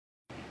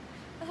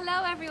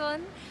Hello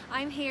everyone,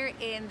 I'm here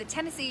in the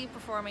Tennessee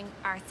Performing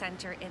Arts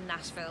Centre in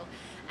Nashville,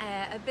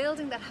 a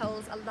building that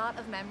holds a lot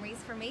of memories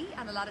for me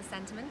and a lot of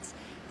sentiment.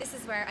 This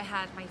is where I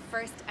had my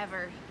first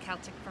ever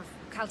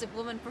Celtic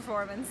Woman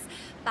performance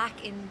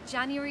back in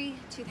January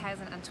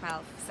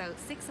 2012, so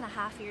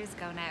 6.5 years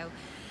ago now.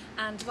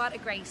 And what a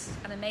great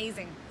and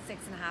amazing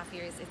 6.5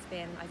 years it's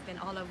been. I've been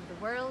all over the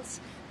world,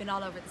 been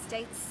all over the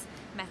States,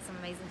 met some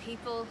amazing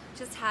people,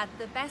 just had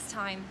the best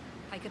time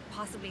I could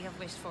possibly have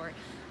wished for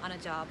on a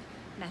job,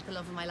 met the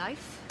love of my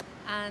life,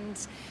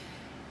 and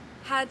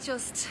had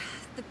just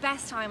the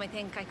best time I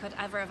think I could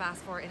ever have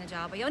asked for in a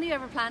job. I only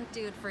ever planned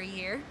to do it for a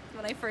year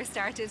when I first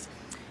started,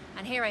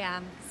 and here I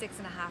am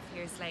 6.5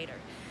 years later.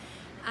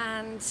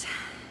 And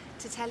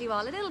to tell you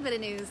all a little bit of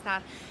news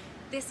that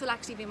this will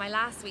actually be my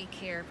last week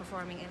here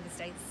performing in the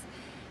States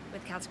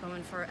with Celtic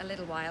Woman for a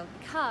little while,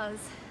 because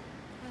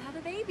I have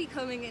a baby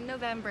coming in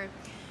November.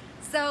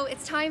 So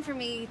it's time for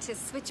me to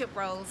switch up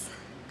roles,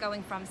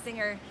 going from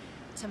singer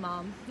to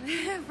mom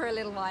for a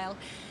little while.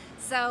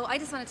 So I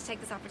just wanted to take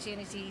this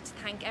opportunity to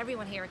thank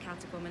everyone here at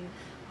Celtic Woman,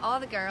 all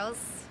the girls,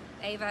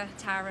 Ava,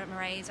 Tara,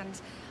 Mairead, and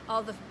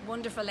all the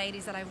wonderful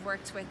ladies that I've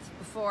worked with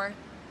before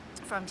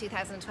from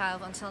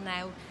 2012 until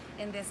now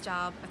in this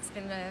job. It's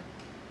been a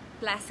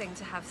blessing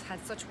to have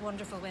had such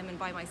wonderful women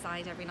by my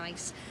side every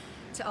night.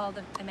 To all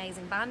the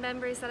amazing band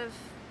members that have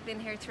been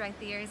here throughout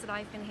the years that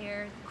I've been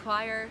here, the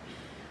choir,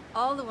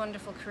 all the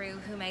wonderful crew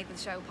who made the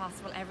show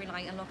possible every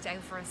night and looked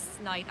out for us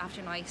night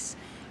after night,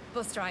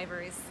 bus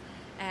drivers,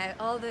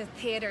 all the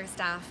theatre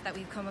staff that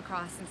we've come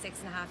across in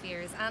 6.5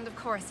 years, and of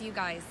course you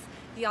guys,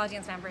 the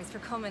audience members, for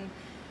coming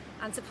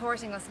and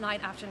supporting us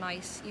night after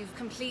night. You've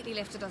completely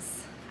lifted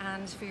us,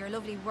 and for your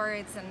lovely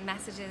words and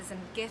messages and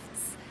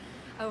gifts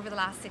over the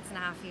last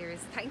 6.5 years.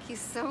 Thank you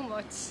so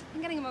much.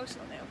 I'm getting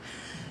emotional now,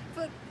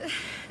 but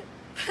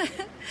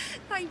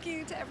thank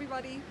you to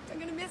everybody. I'm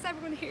going to miss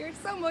everyone here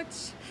so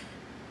much.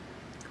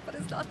 But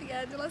it's not the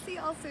end, and I'll see you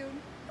all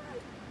soon.